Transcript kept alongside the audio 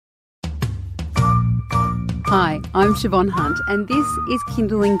Hi, I'm Siobhan Hunt, and this is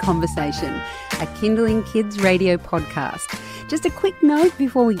Kindling Conversation, a Kindling Kids radio podcast. Just a quick note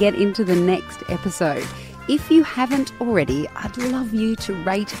before we get into the next episode. If you haven't already, I'd love you to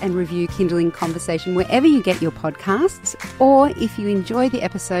rate and review Kindling Conversation wherever you get your podcasts, or if you enjoy the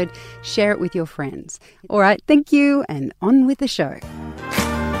episode, share it with your friends. All right, thank you, and on with the show.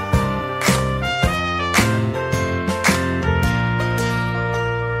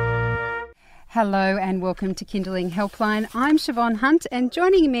 Hello and welcome to Kindling Helpline. I'm Siobhan Hunt, and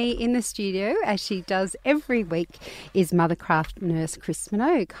joining me in the studio, as she does every week, is Mothercraft nurse Chris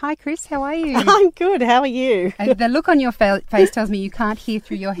Minogue. Hi Chris, how are you? I'm good, how are you? The look on your face tells me you can't hear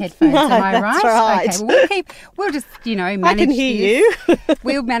through your headphones, no, am I right? That's right. Okay, we'll just, manage I can hear this. you.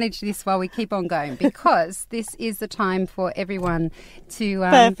 We'll manage this while we keep on going, because this is the time for everyone to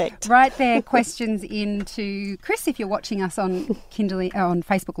write their questions into Chris. If you're watching us on on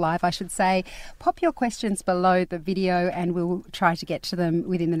Facebook Live, I should say, pop your questions below the video and we'll try to get to them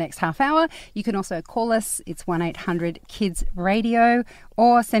within the next half hour. You can also call us. It's 1-800-KIDS-RADIO,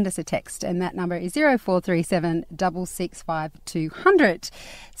 or send us a text, and that number is 0437 665 200.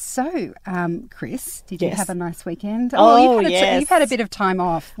 So, Chris, did you have a nice weekend? You've had a bit of time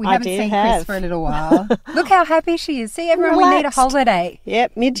off. We haven't seen Chris for a little while. Look how happy she is. See, everyone, we need a holiday.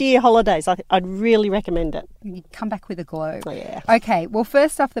 Yep, mid-year holidays. I'd really recommend it. You come back with a glow. Oh, yeah. Okay, well,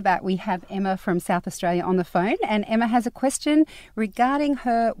 first off the bat, we have Emma from South Australia on the phone, and Emma has a question regarding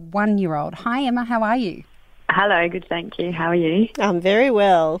her 1-year-old. Hi, Emma, how are you? Hello, good, thank you. How are you? I'm very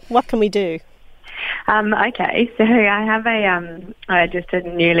well. What can we do? Okay, so I have just a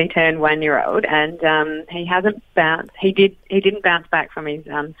newly turned 1-year-old, and he hasn't bounced. He didn't bounce back from his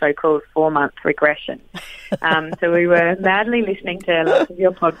so-called 4-month regression. So we were madly listening to lots of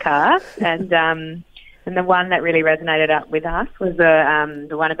your podcasts, and the one that really resonated up with us was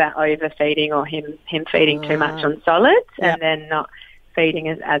the one about overfeeding, or him feeding too much on solids, and then not feeding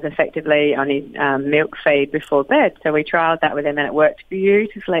as effectively on his milk feed before bed. So we trialled that with him, and it worked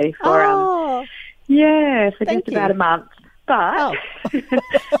beautifully for just about a month. But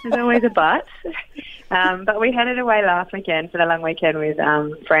there's always a but. But we headed away last weekend for the long weekend with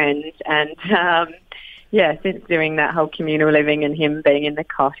friends, and since doing that whole communal living and him being in the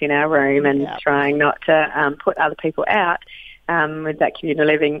cot in our room and trying not to put other people out with that communal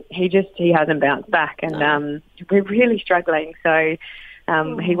living, he hasn't bounced back, and we're really struggling. So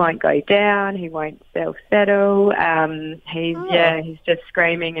he won't go down, he won't self-settle. He's just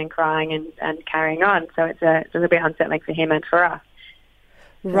screaming and crying and carrying on. So it's a little bit unsettling for him and for us.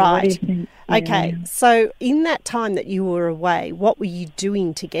 Right. So okay. So in that time that you were away, what were you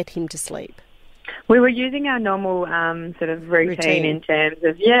doing to get him to sleep? We were using our normal sort of routine in terms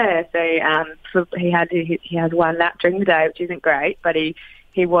of so he has one nap during the day, which isn't great, but he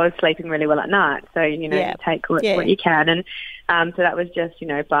was sleeping really well at night. So take what you can, and so that was just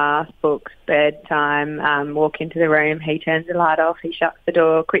bath, books, bedtime, walk into the room. He turns the light off, he shuts the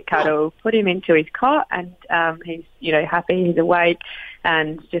door, quick cuddle, put him into his cot, and he's happy, he's awake,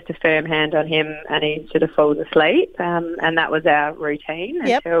 and just a firm hand on him, and he sort of falls asleep. And that was our routine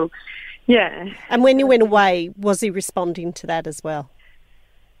until. Yeah. And when you went away, was he responding to that as well?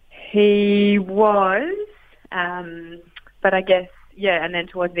 He was, but I guess, and then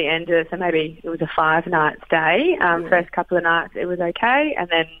towards the end so maybe it was a 5-night stay. First couple of nights it was okay, and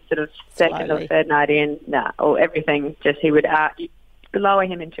then sort of second or third night in, everything just, he would lower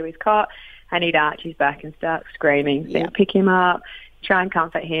him into his cot, and he'd arch his back and start screaming. So pick him up, try and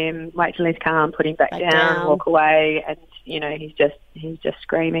comfort him, wait till he's calm, put him back down, walk away, and he's just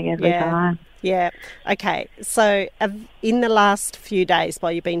screaming every time. Yeah. Okay. So in the last few days,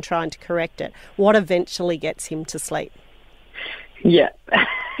 while you've been trying to correct it, what eventually gets him to sleep? Yeah.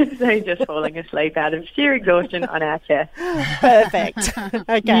 So he's just falling asleep out of sheer exhaustion on our chest. Perfect.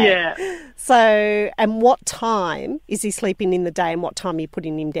 Okay. Yeah. So, and what time is he sleeping in the day, and what time are you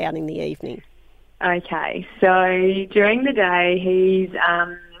putting him down in the evening? Okay. So during the day, he's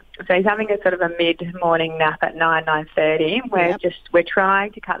having a sort of a mid-morning nap at 9:30. We're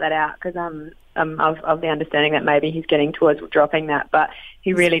trying to cut that out, because of the understanding that maybe he's getting towards dropping that, but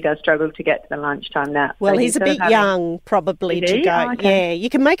he really does struggle to get to the lunchtime nap. Well, he's a bit young probably to go. Okay. Yeah, you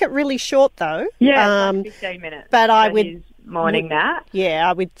can make it really short though. Yeah, like 15 minutes. But I would morning nap. Yeah,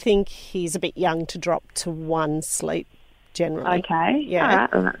 I would think he's a bit young to drop to one sleep generally. Okay. Yeah. All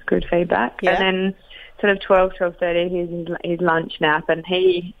right. Well, that's good feedback. Yeah. And then sort of 12:30, his lunch nap, and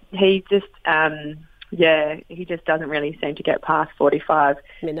he just he just doesn't really seem to get past 45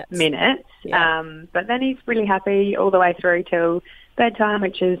 minutes. Yeah. But then he's really happy all the way through till bedtime,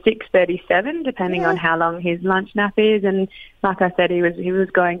 which is 6:37, depending on how long his lunch nap is. And like I said, he was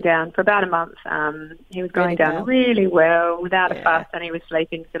going down for about a month. He was going down really well without a fuss, and he was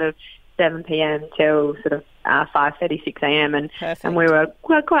sleeping sort of 7 p.m. till sort of 5:36 a.m. and we were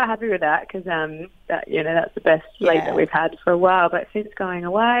quite happy with that because that's the best sleep that we've had for a while. But since going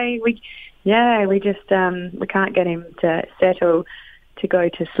away, we just we can't get him to settle to go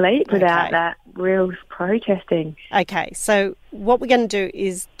to sleep without that real protesting. Okay, so what we're going to do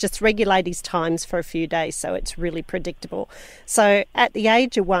is just regulate his times for a few days so it's really predictable. So at the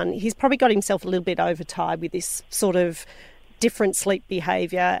age of 1, he's probably got himself a little bit overtired with this sort of different sleep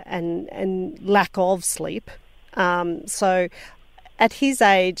behaviour and lack of sleep. So at his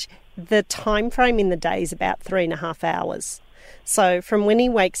age, the time frame in the day is about 3.5 hours. So from when he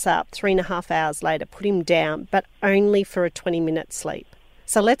wakes up, 3.5 hours later, put him down, but only for a 20-minute sleep.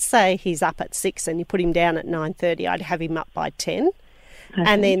 So let's say he's up at 6 and you put him down at 9:30, I'd have him up by 10. Okay.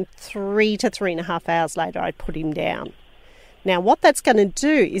 And then 3 to 3.5 hours later, I'd put him down. Now, what that's going to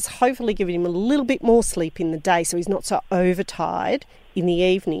do is hopefully give him a little bit more sleep in the day so he's not so overtired in the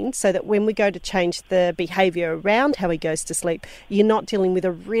evening, so that when we go to change the behaviour around how he goes to sleep, you're not dealing with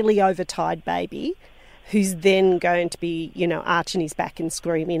a really overtired baby who's then going to be, arching his back and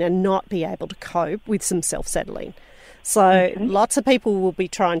screaming and not be able to cope with some self-settling. So lots of people will be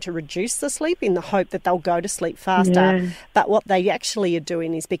trying to reduce the sleep in the hope that they'll go to sleep faster. Yeah. But what they actually are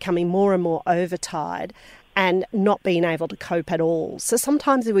doing is becoming more and more overtired and not being able to cope at all. So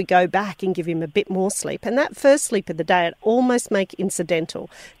sometimes we go back and give him a bit more sleep. And that first sleep of the day, it almost make incidental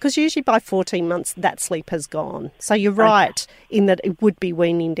because usually by 14 months, that sleep has gone. So you're right in that it would be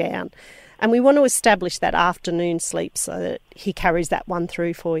weaning down. And we want to establish that afternoon sleep so that he carries that one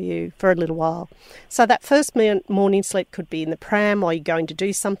through for you for a little while. So that first morning sleep could be in the pram while you're going to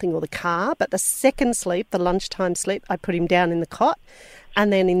do something or the car. But the second sleep, the lunchtime sleep, I put him down in the cot.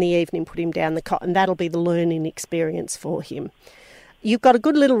 And then in the evening, put him down the cot. And that'll be the learning experience for him. You've got a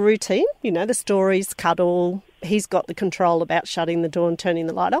good little routine, the stories, cuddle. He's got the control about shutting the door and turning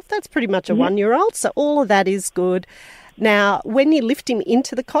the light off. That's pretty much a 1-year-old. So all of that is good. Now, when you lift him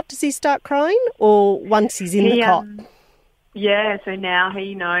into the cot, does he start crying or once he's in the cot? So now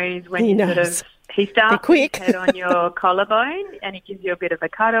he knows when he starts with his head on your collarbone and he gives you a bit of a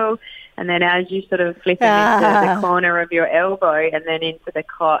cuddle, and then as you sort of flip him into the corner of your elbow and then into the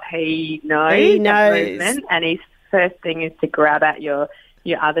cot, he knows. The movement, and his first thing is to grab at your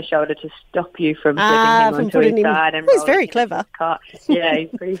other shoulder to stop you from flipping him onto his side. And he's very clever. Yeah, he's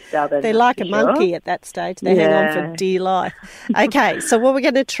pretty stubborn. They're like a monkey at that stage. They hang on for dear life. Okay, so what we're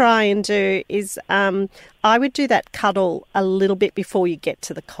going to try and do is I would do that cuddle a little bit before you get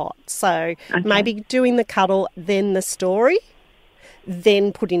to the cot. So maybe doing the cuddle, then the story,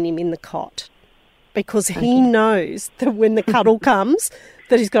 then putting him in the cot. Because he knows that when the cuddle comes,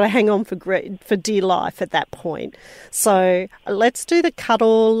 that he's got to hang on for dear life at that point. So let's do the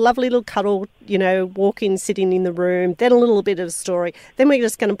cuddle, lovely little cuddle, walking, sitting in the room, then a little bit of a story. Then we're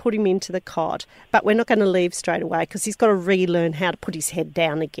just going to put him into the cot, but we're not going to leave straight away because he's got to relearn how to put his head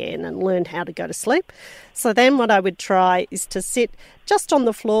down again and learn how to go to sleep. So then what I would try is to sit just on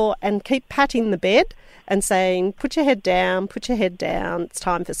the floor and keep patting the bed and saying, put your head down, it's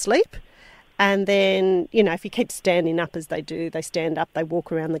time for sleep. And then, if he keeps standing up as they do, they stand up, they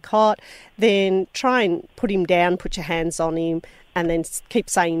walk around the cot, then try and put him down, put your hands on him, and then keep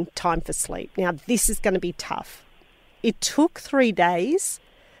saying time for sleep. Now, this is going to be tough. It took 3 days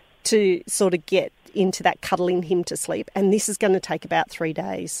to sort of get into that cuddling him to sleep, and this is going to take about 3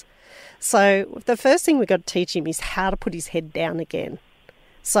 days. So the first thing we've got to teach him is how to put his head down again.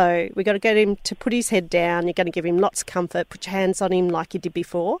 So we've got to get him to put his head down. You're going to give him lots of comfort, put your hands on him like you did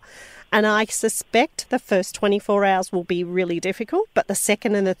before. And I suspect the first 24 hours will be really difficult, but the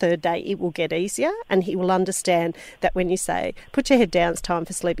second and the third day it will get easier, and he will understand that when you say, put your head down, it's time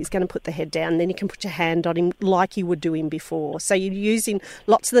for sleep, he's going to put the head down, and then you can put your hand on him like you were doing before. So you're using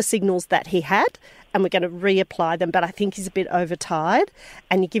lots of the signals that he had, and we're going to reapply them, but I think he's a bit overtired,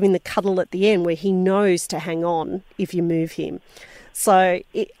 and you're giving the cuddle at the end where he knows to hang on if you move him. So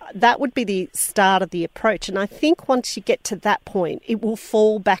that would be the start of the approach. And I think once you get to that point, it will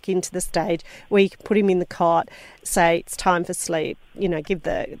fall back into the stage where you can put him in the cot, say it's time for sleep, give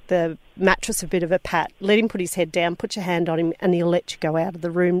the mattress a bit of a pat, let him put his head down, put your hand on him, and he'll let you go out of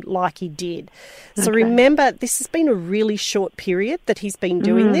the room like he did. So remember, this has been a really short period that he's been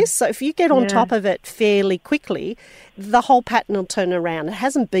doing this. So if you get on top of it fairly quickly, the whole pattern will turn around. It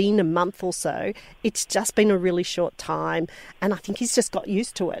hasn't been a month or so. It's just been a really short time. And I think he's just got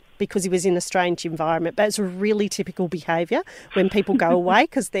used to it because he was in a strange environment. But it's a really typical behaviour when people go away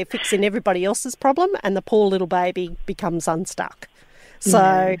because they're fixing everybody else's problem and the poor little baby becomes unstuck.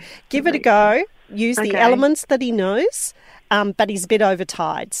 So give it a go. Use the elements that he knows, but he's a bit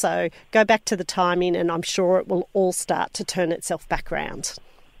overtired. So go back to the timing and I'm sure it will all start to turn itself back around.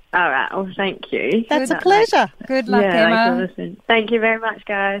 All right. Well, thank you. That's a pleasure. Good luck, Emma. Thank you very much,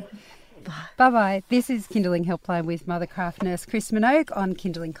 guys. Bye-bye. This is Kinderling Helpline with Mothercraft nurse Chris Minogue on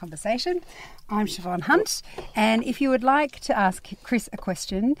Kinderling Conversation. I'm Siobhan Hunt, and if you would like to ask Chris a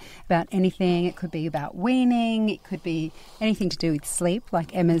question about anything, it could be about weaning, it could be anything to do with sleep,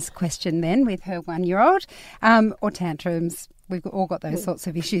 like Emma's question then with her 1-year-old, or tantrums. We've all got those sorts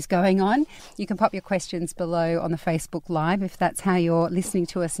of issues going on. You can pop your questions below on the Facebook Live if that's how you're listening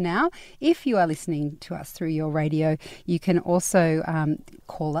to us now. If you are listening to us through your radio, you can also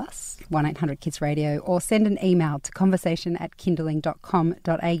call us, 1-800-KIDS-RADIO, or send an email to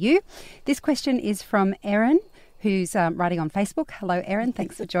conversation@kinderling.com.au. This question is from Erin, who's writing on Facebook. Hello, Erin.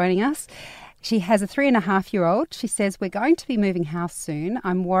 Thanks for joining us. She has a 3.5-year-old. She says, we're going to be moving house soon.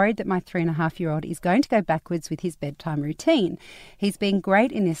 I'm worried that my 3.5-year-old is going to go backwards with his bedtime routine. He's been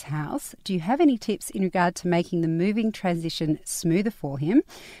great in this house. Do you have any tips in regard to making the moving transition smoother for him?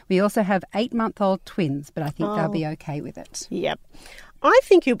 We also have 8-month-old twins, but I think they'll be okay with it. Yep. I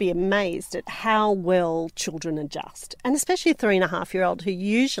think you'll be amazed at how well children adjust, and especially a 3.5-year-old who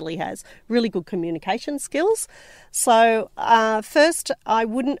usually has really good communication skills. So first, I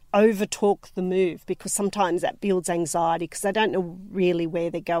wouldn't overtalk the move because sometimes that builds anxiety because they don't know really where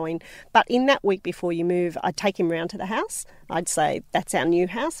they're going. But in that week before you move, I'd take him round to the house. I'd say, that's our new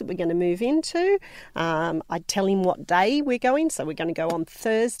house that we're going to move into. I'd tell him what day we're going. So we're going to go on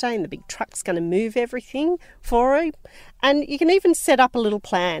Thursday and the big truck's going to move everything for him. And you can even set up a little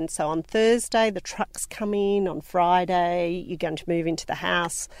plan. So on Thursday, the truck's coming. On Friday, you're going to move into the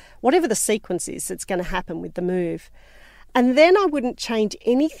house. Whatever the sequence is that's going to happen with the move. And then I wouldn't change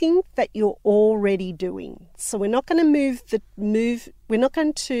anything that you're already doing. So we're not going to we're not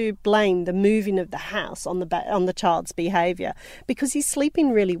going to blame the moving of the house on the child's behaviour because he's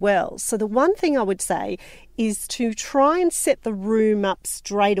sleeping really well. So the one thing I would say is to try and set the room up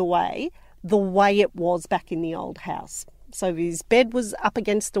straight away the way it was back in the old house. So if his bed was up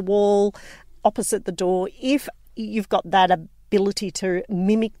against a wall opposite the door, if you've got that ability to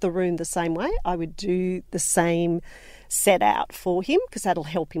mimic the room the same way, I would do the same set out for him because that'll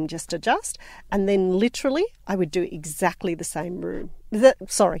help him just adjust. And then literally I would do exactly the same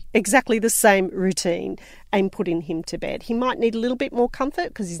exactly the same routine and putting him to bed. He might need a little bit more comfort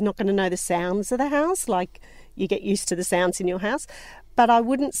because he's not going to know the sounds of the house like you get used to the sounds in your house. But I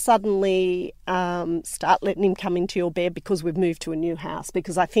wouldn't suddenly start letting him come into your bed because we've moved to a new house,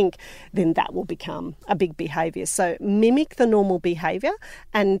 because I think then that will become a big behaviour. So mimic the normal behaviour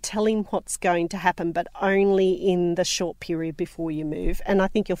and tell him what's going to happen, but only in the short period before you move. And I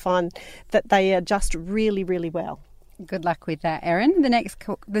think you'll find that they adjust really, really well. Good luck with that, Erin. The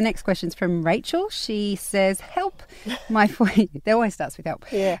next question's from Rachel. She says, help. That always starts with help.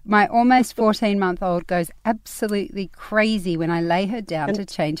 Yeah. My almost 14-month-old goes absolutely crazy when I lay her down to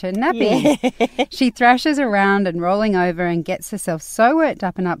change her nappy. Yeah. She thrashes around and rolling over and gets herself so worked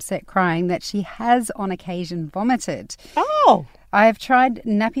up and upset crying that she has on occasion vomited. Oh! I have tried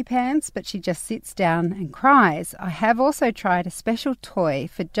nappy pants, but she just sits down and cries. I have also tried a special toy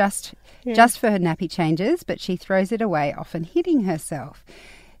for just for her nappy changes, but she throws it away, often hitting herself.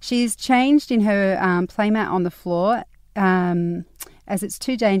 She's changed in her playmat on the floor as it's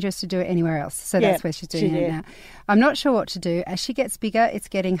too dangerous to do it anywhere else. So that's where she's doing it now. I'm not sure what to do. As she gets bigger, it's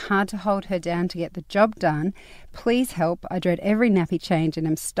getting hard to hold her down to get the job done. Please help. I dread every nappy change and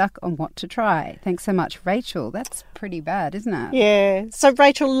I'm stuck on what to try. Thanks so much, Rachel. That's pretty bad, isn't it? Yeah. So,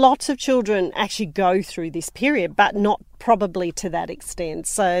 Rachel, lots of children actually go through this period, but not probably to that extent.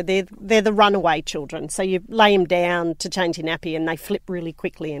 So they're the runaway children. So you lay them down to change your nappy and they flip really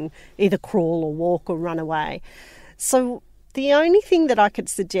quickly and either crawl or walk or run away. So the only thing that I could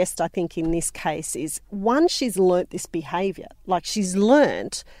suggest, I think, in this case is, one, she's learnt this behaviour. Like, she's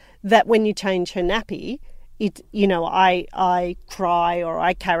learnt that when you change her nappy, I cry or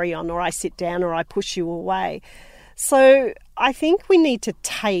I carry on or I sit down or I push you away. So I think we need to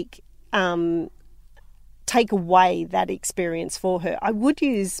take away that experience for her. I would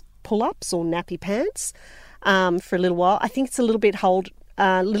use pull-ups or nappy pants for a little while. I think it's a little bit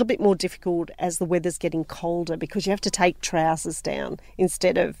more difficult as the weather's getting colder because you have to take trousers down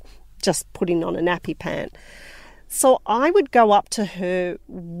instead of just putting on a nappy pant. So I would go up to her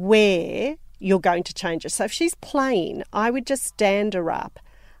where you're going to change her. So if she's playing, I would just stand her up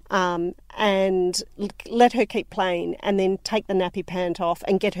and let her keep playing and then take the nappy pant off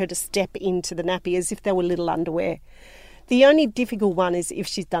and get her to step into the nappy as if they were little underwear. The only difficult one is if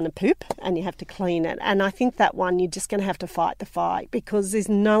she's done a poop and you have to clean it. And I think that one you're just going to have to fight the fight because there's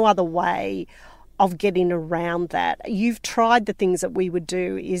no other way of getting around that. You've tried the things that we would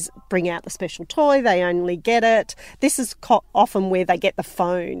do is bring out the special toy. They only get it. This is often where they get the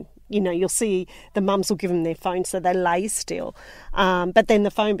phone. You know, you'll see the mums will give them their phone so they lay still. But then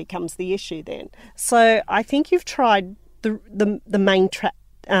the phone becomes the issue then. So I think you've tried the main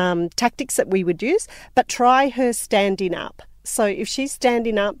tactics that we would use, but try her standing up. So if she's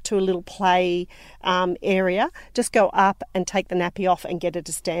standing up to a little play area, just go up and take the nappy off and get her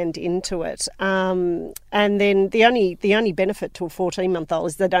to stand into it. And then the only benefit to a 14-month-old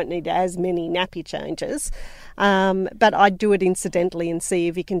is they don't need as many nappy changes. But I'd do it incidentally and see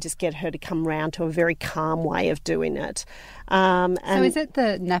if you can just get her to come round to a very calm way of doing it. So is it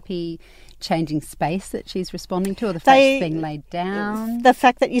the nappy changing space that she's responding to, or the fact she's being laid down? The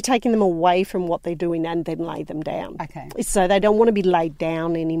fact that you're taking them away from what they're doing and then lay them down. Okay. So they don't want to be laid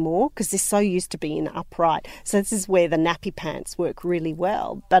down anymore because they're so used to being upright. So this is where the nappy pants work really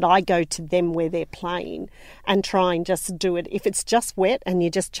well. But I go to them where they're playing and try and just do it. If it's just wet and you're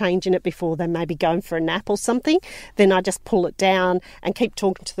just changing it before they may be going for a nap or something, then I just pull it down and keep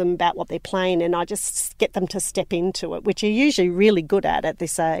talking to them about what they're playing, and I just get them to step into it, which are usually really good at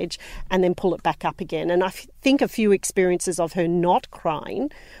this age, and then pull it back up again. And I think a few experiences of her not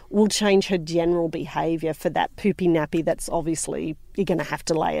crying will change her general behaviour for that poopy nappy that's obviously you're going to have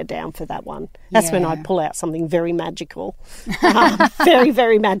to lay her down for that one. That's when I'd pull out something very magical, very,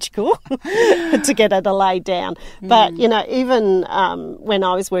 very magical to get her to lay down. But, you know, even when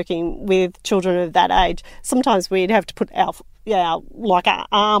I was working with children of that age, sometimes we'd have to put our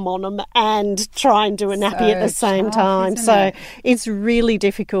arm on them and try and do a nappy at the same time. So it's really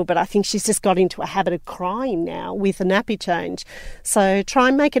difficult, but I think she's just got into a habit of crying now with a nappy change. So try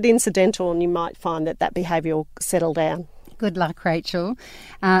and make it incidental and you might find that behaviour will settle down. Good luck, Rachel.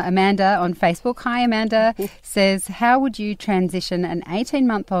 Amanda on Facebook, hi Amanda, says, how would you transition an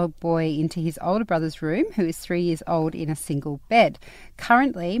 18-month-old boy into his older brother's room who is 3 years old in a single bed?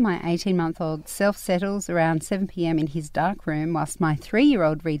 Currently, my 18-month-old self-settles around 7 p.m. in his dark room whilst my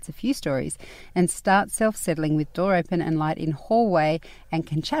 3-year-old reads a few stories and starts self-settling with door open and light in hallway and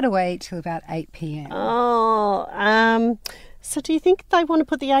can chat away till about 8 p.m. So do you think they want to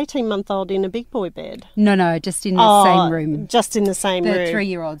put the 18-month-old in a big boy bed? No, just in the same room. Just in the same room. The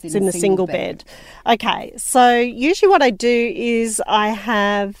 3-year-old's in a single bed. Okay, so usually what I do is I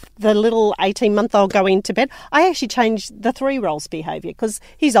have the little 18-month-old go into bed. I actually change the 3-year-old's behaviour because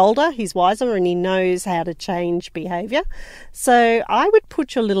he's older, he's wiser, and he knows how to change behaviour. So I would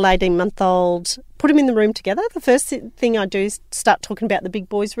put your little 18-month-old, put him in the room together. The first thing I do is start talking about the big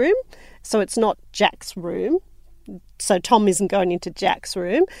boy's room. So it's not Jack's room. So Tom isn't going into Jack's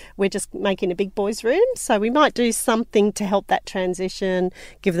room. We're just making a big boy's room. So we might do something to help that transition,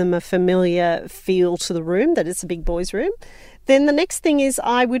 give them a familiar feel to the room that it's a big boy's room. Then the next thing is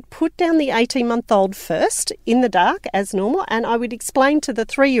I would put down the 18-month-old first in the dark as normal, and I would explain to the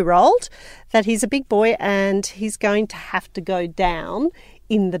 3-year-old that he's a big boy and he's going to have to go down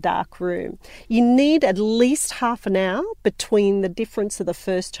in the dark room. You need at least half an hour between the difference of the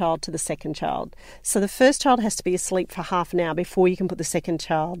first child to the second child. So the first child has to be asleep for half an hour before you can put the second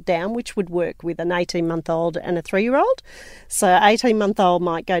child down, which would work with an 18-month-old and a 3-year-old. So 18-month-old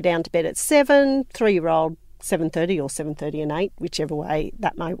might go down to bed at 7, 3-year-old 7:30 or 7:30 and 8, whichever way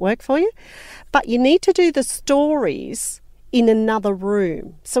that might work for you. But you need to do the stories in another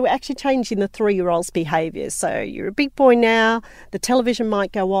room. So we're actually changing the 3-year-old's behaviours. So you're a big boy now, the television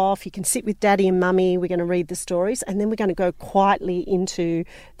might go off, you can sit with daddy and mummy, we're going to read the stories, and then we're going to go quietly into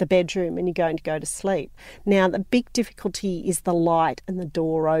the bedroom and you're going to go to sleep. Now, the big difficulty is the light and the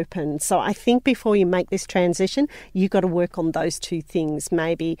door open. So I think before you make this transition, you've got to work on those two things.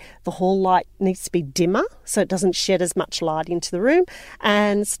 Maybe the hall light needs to be dimmer so it doesn't shed as much light into the room,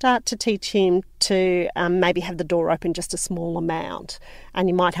 and start to teach him to maybe have the door open just a small amount, and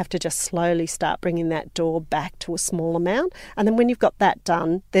you might have to just slowly start bringing that door back to a small amount, and then when you've got that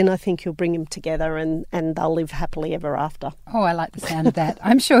done, then I think you'll bring them together and they'll live happily ever after. Oh, I like the sound of that.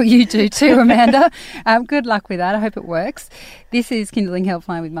 I'm sure you do too, Amanda. Good luck with that. I hope it works. This is Kinderling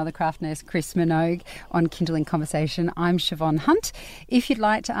Helpline with Mothercraft nurse Chris Minogue on Kinderling Conversation. I'm Siobhan Hunt. If you'd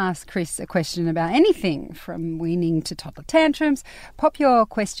like to ask Chris a question about anything from weaning to toddler tantrums, pop your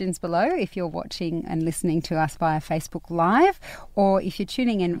questions below if you're watching and listening to us via Facebook Live, or if you're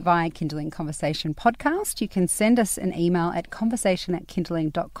tuning in via Kinderling Conversation podcast, you can send us an email at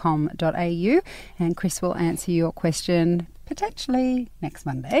conversation@kinderling.com.au and Chris will answer your question potentially next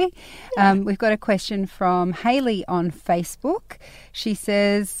Monday. We've got a question from Hayley on Facebook. She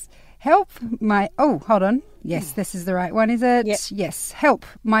says, help my... Oh, hold on. Yes, this is the right one, is it? Yep. Yes. Help.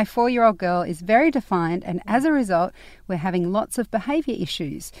 My 4-year-old girl is very defiant, and as a result, we're having lots of behaviour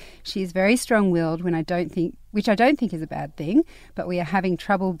issues. She is very strong-willed, which I don't think is a bad thing, but we are having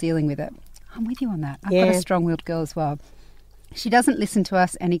trouble dealing with it. I'm with you on that. I've got a strong-willed girl as well. She doesn't listen to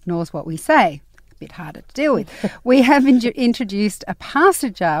us and ignores what we say. A bit harder to deal with. We have introduced a pasta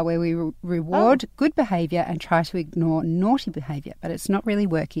jar where we reward good behaviour and try to ignore naughty behaviour, but it's not really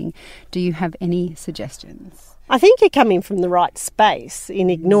working. Do you have any suggestions? I think you're coming from the right space in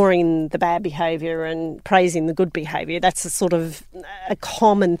ignoring the bad behaviour and praising the good behaviour. That's a sort of a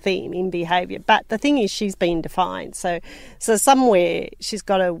common theme in behaviour. But the thing is, she's been defined. So somewhere she's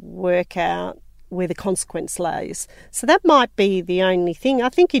got to work out where the consequence lays. So that might be the only thing. I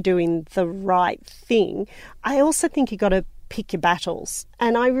think you're doing the right thing. I also think you've got to pick your battles.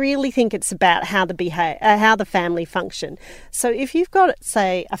 And I really think it's about how the family function. So if you've got,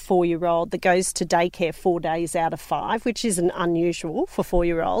 say, a 4-year-old that goes to daycare 4 days out of 5, which isn't unusual for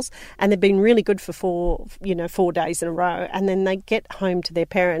 4-year-olds, and they've been really good for 4 days in a row, and then they get home to their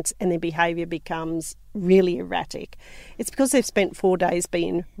parents and their behaviour becomes really erratic, it's because they've spent 4 days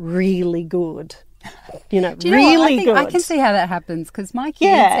being really good. Really good. I can see how that happens because my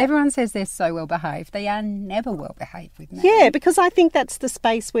kids, everyone says they're so well behaved. They are never well behaved with me. Yeah, because I think that's the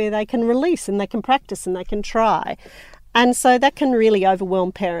space where they can release and they can practice and they can try. And so that can really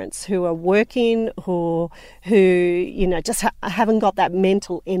overwhelm parents who are working or who just haven't got that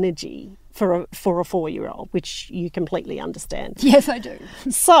mental energy for a 4-year-old, which you completely understand. Yes, I do.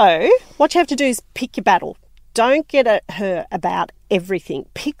 So what you have to do is pick your battle. Don't get at her about everything.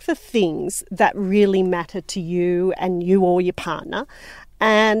 Pick the things that really matter to you and you or your partner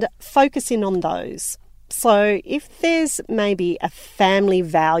and focus in on those. So if there's maybe a family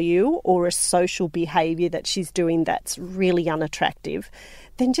value or a social behaviour that she's doing that's really unattractive,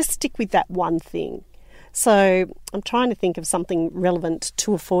 then just stick with that one thing. So I'm trying to think of something relevant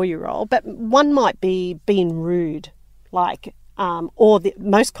to a 4-year-old, but one might be being rude, or the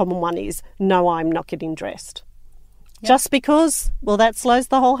most common one is, no, I'm not getting dressed. Yep. Just because, that slows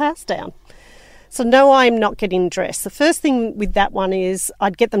the whole house down. So no, I'm not getting dressed. The first thing with that one is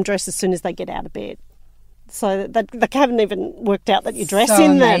I'd get them dressed as soon as they get out of bed. So they haven't even worked out that you're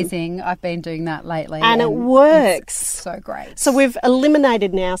dressing them. So amazing. I've been doing that lately. And it works. So great. So we've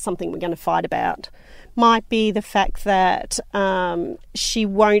eliminated now something we're going to fight about. Might be the fact that she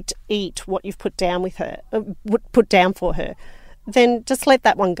won't eat what you've put down for her. Then just let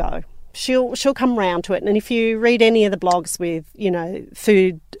that one go. She'll come round to it. And if you read any of the blogs with,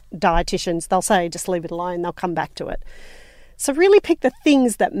 food dietitians, they'll say just leave it alone. They'll come back to it. So really pick the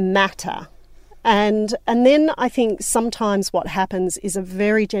things that matter. And then I think sometimes what happens is a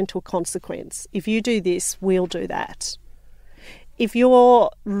very gentle consequence. If you do this, we'll do that. If you're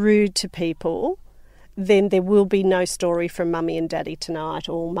rude to people, then there will be no story from mummy and daddy tonight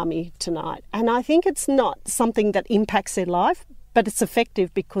or mummy tonight. And I think it's not something that impacts their life, but it's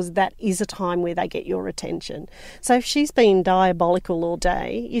effective because that is a time where they get your attention. So if she's been diabolical all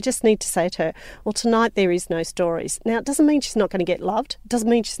day, you just need to say to her, well, tonight there is no stories. Now, it doesn't mean she's not going to get loved. It doesn't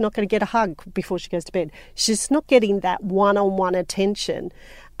mean she's not going to get a hug before she goes to bed. She's not getting that one-on-one attention.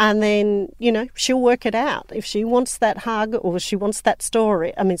 And then, she'll work it out. If she wants that hug or she wants that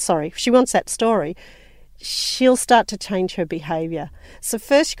story, if she wants that story, she'll start to change her behaviour. So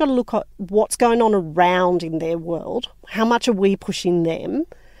first you've got to look at what's going on around in their world, how much are we pushing them,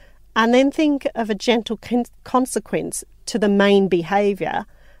 and then think of a gentle consequence to the main behaviour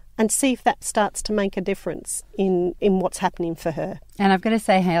and see if that starts to make a difference in what's happening for her. And I've got to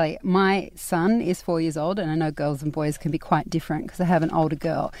say, Hayley, my son is 4 years old, and I know girls and boys can be quite different because I have an older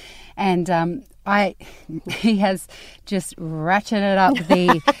girl. And he has just ratcheted up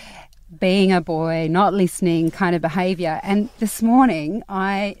the being a boy, not listening kind of behaviour. And this morning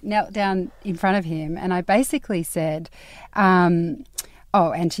I knelt down in front of him and I basically said, and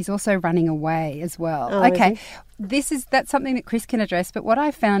she's also running away as well. Oh, okay, that's something that Chris can address. But what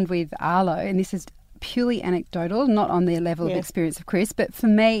I found with Arlo, and this is purely anecdotal, not on the level of experience of Chris, but for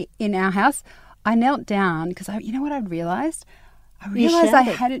me in our house, I knelt down because you know what I'd realised? I realised I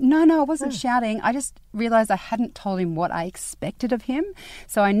hadn't... No, I wasn't shouting. I just realised I hadn't told him what I expected of him.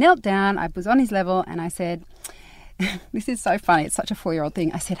 So I knelt down, I was on his level, and I said, this is so funny, it's such a 4-year-old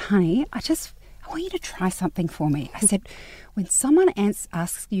thing. I said, honey, I want you to try something for me. I said, when someone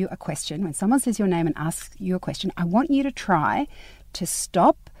asks you a question, when someone says your name and asks you a question, I want you to try to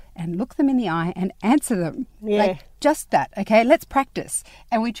stop and look them in the eye and answer them. Yeah. Just that, okay? Let's practice.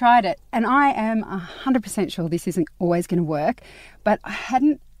 And we tried it. And I am 100% sure this isn't always going to work, but I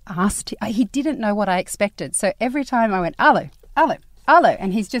hadn't asked him. He didn't know what I expected. So every time I went, Arlo, Arlo,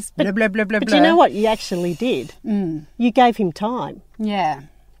 and he's just blah, blah, blah, blah, but blah. you know what you actually did? You gave him time. Yeah.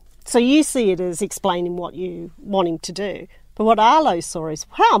 So you see it as explaining what you want him to do. But what Arlo saw is,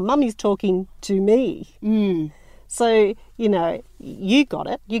 wow, Mummy's talking to me. So, you know, you got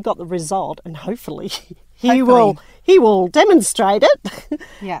it. You got the result, and hopefully he will demonstrate it.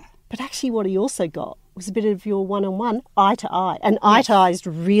 Yeah. But actually what he also got was a bit of your one-on-one, eye-to-eye. And eye-to-eye is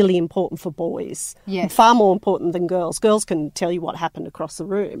really important for boys. Yes. Far more important than girls. Girls can tell you what happened across the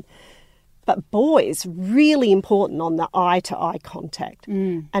room. But boys, really important on the eye-to-eye contact.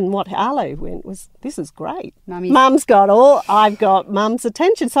 And what Arlo went was, this is great. I've got Mum's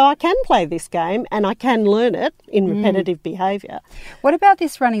attention, so I can play this game and I can learn it in repetitive behaviour. What about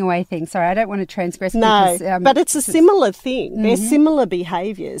this running away thing? Sorry, I don't want to transgress. No, because, but it's a similar thing. They're similar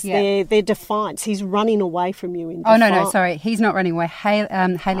behaviours. Yeah. They're defiance. He's running away from you in defiance. No, sorry. He's not running away. Hayley's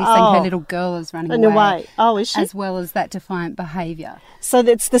saying her little girl is running away. Oh, is she? As well as that defiant behaviour. So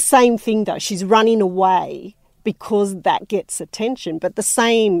it's the same thing, though. She's running away because that gets attention. But the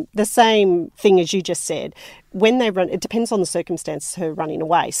same thing as you just said, when they run, it depends on the circumstances, her running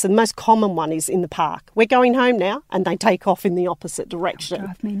away. So the most common one is in the park. We're going home now, and they take off in the opposite direction. That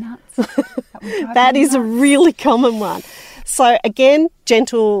would drive me nuts. That is a really common one. So again,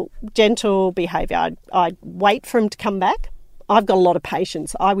 gentle behaviour. I'd wait for him to come back. I've got a lot of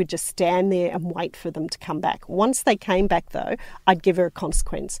patience. I would just stand there and wait for them to come back. Once they came back, though, I'd give her a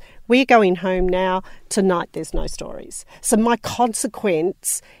consequence. We're going home now. Tonight there's no stories. So my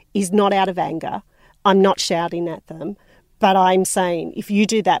consequence is not out of anger. I'm not shouting at them. But I'm saying, if you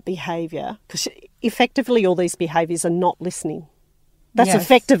do that behaviour, because effectively all these behaviours are not listening. That's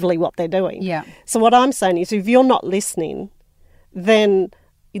effectively what they're doing. Yeah. So what I'm saying is, if you're not listening, then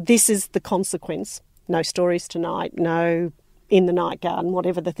this is the consequence. No stories tonight, no in the night garden,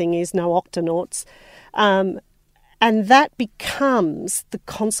 whatever the thing is, no octonauts. And that becomes the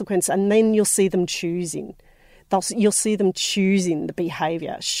consequence, and then you'll see them choosing. You'll see them choosing the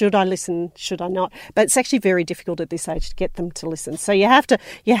behaviour. Should I listen? Should I not? But it's actually very difficult at this age to get them to listen. So you have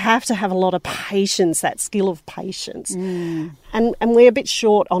to have a lot of patience, that skill of patience. And we're a bit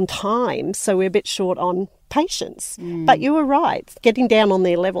short on time, so we're a bit short on patience. But you were right. Getting down on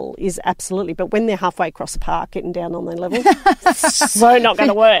their level is absolutely. But when they're halfway across the park, getting down on their level, so not going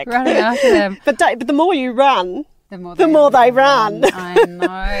to work. Running after them. But the more you run, the more they run. I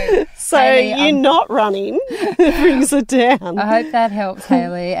know. So Hayley, you're not running. It brings it down. I hope that helps,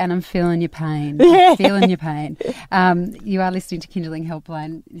 Hayley, and I'm feeling your pain. Yeah. Feeling your pain. You are listening to Kinderling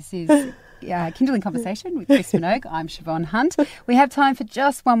Helpline. This is Kinderling Conversation with Chris Minogue. I'm Siobhan Hunt. We have time for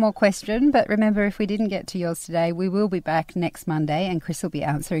just one more question, but remember, if we didn't get to yours today, we will be back next Monday and Chris will be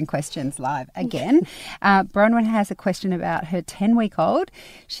answering questions live again. Bronwyn has a question about her 10-week-old.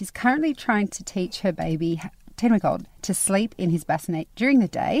 She's currently trying to teach her baby 10-week-old to sleep in his bassinet during the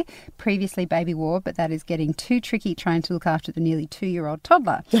day. Previously baby wore, but that is getting too tricky trying to look after the nearly 2-year-old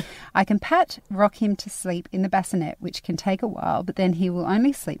toddler. I can rock him to sleep in the bassinet, which can take a while, but then he will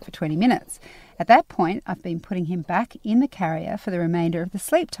only sleep for 20 minutes. At that point, I've been putting him back in the carrier for the remainder of the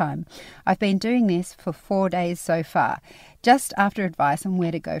sleep time. I've been doing this for 4 days so far. Just after advice on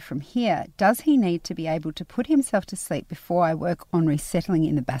where to go from here. Does he need to be able to put himself to sleep before I work on resettling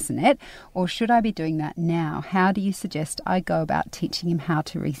in the bassinet, or should I be doing that now? How do you suggest I go about teaching him how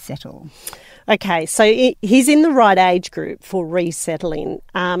to resettle? Okay, so he's in the right age group for resettling,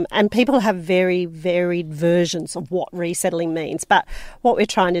 and people have very varied versions of what resettling means, but what we're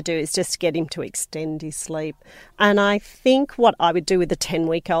trying to do is just get him to extend his sleep. And I think what I would do with the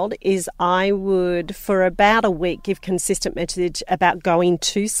 10-week-old is I would, for about a week, give consistent message about going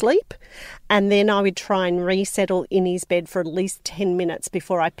to sleep, and then I would try and resettle in his bed for at least 10 minutes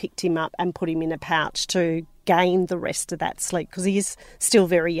before I picked him up and put him in a pouch to gain the rest of that sleep, because he is still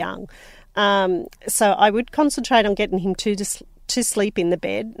very young. So I would concentrate on getting him to sleep in the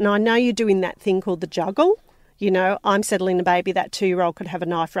bed. And I know you're doing that thing called the juggle. You know, I'm settling the baby, that 2-year-old could have a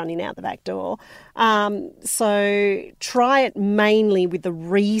knife running out the back door. So try it mainly with the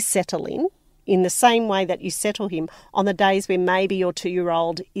resettling in the same way that you settle him on the days where maybe your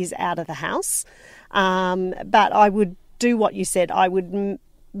 2-year-old is out of the house. But I would do what you said. I would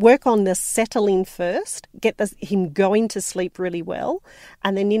work on the settling first, get him going to sleep really well,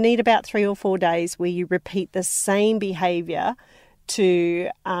 and then you need about 3 or 4 days where you repeat the same behaviour to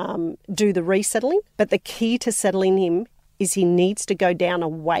do the resettling. But the key to settling him is he needs to go down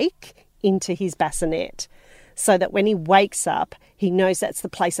awake into his bassinet. so that when he wakes up, he knows that's the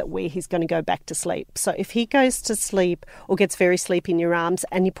place at where he's going to go back to sleep. So if he goes to sleep or gets very sleepy in your arms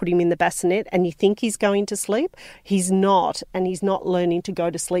and you put him in the bassinet and you think he's going to sleep, he's not, and he's not learning to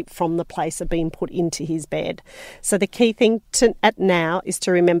go to sleep from the place of being put into his bed. So the key thing at now is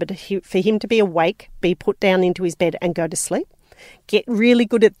to remember for him to be awake, be put down into his bed and go to sleep. Get really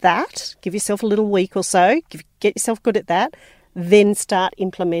good at that. Give yourself a little week or so. Get yourself good at that. Then start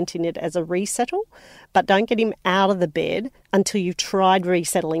implementing it as a resettle. But don't get him out of the bed until you've tried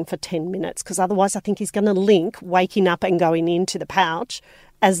resettling for 10 minutes, because otherwise I think he's going to link waking up and going into the pouch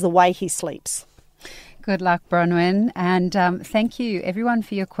as the way he sleeps. Good luck, Bronwyn. And thank you, everyone,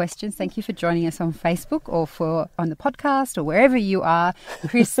 for your questions. Thank you for joining us on Facebook or on the podcast or wherever you are.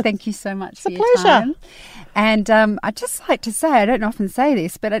 Chris, thank you so much for your time. And I'd just like to say, I don't often say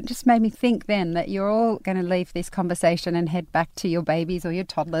this, but it just made me think then that you're all going to leave this conversation and head back to your babies or your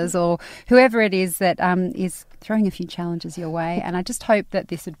toddlers or whoever it is that is throwing a few challenges your way. And I just hope that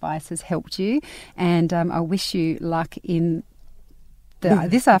this advice has helped you. And I wish you luck in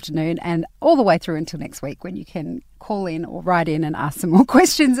this afternoon and all the way through until next week, when you can call in or write in and ask some more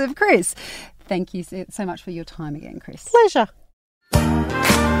questions of Chris. Thank you so much for your time again, Chris. Pleasure.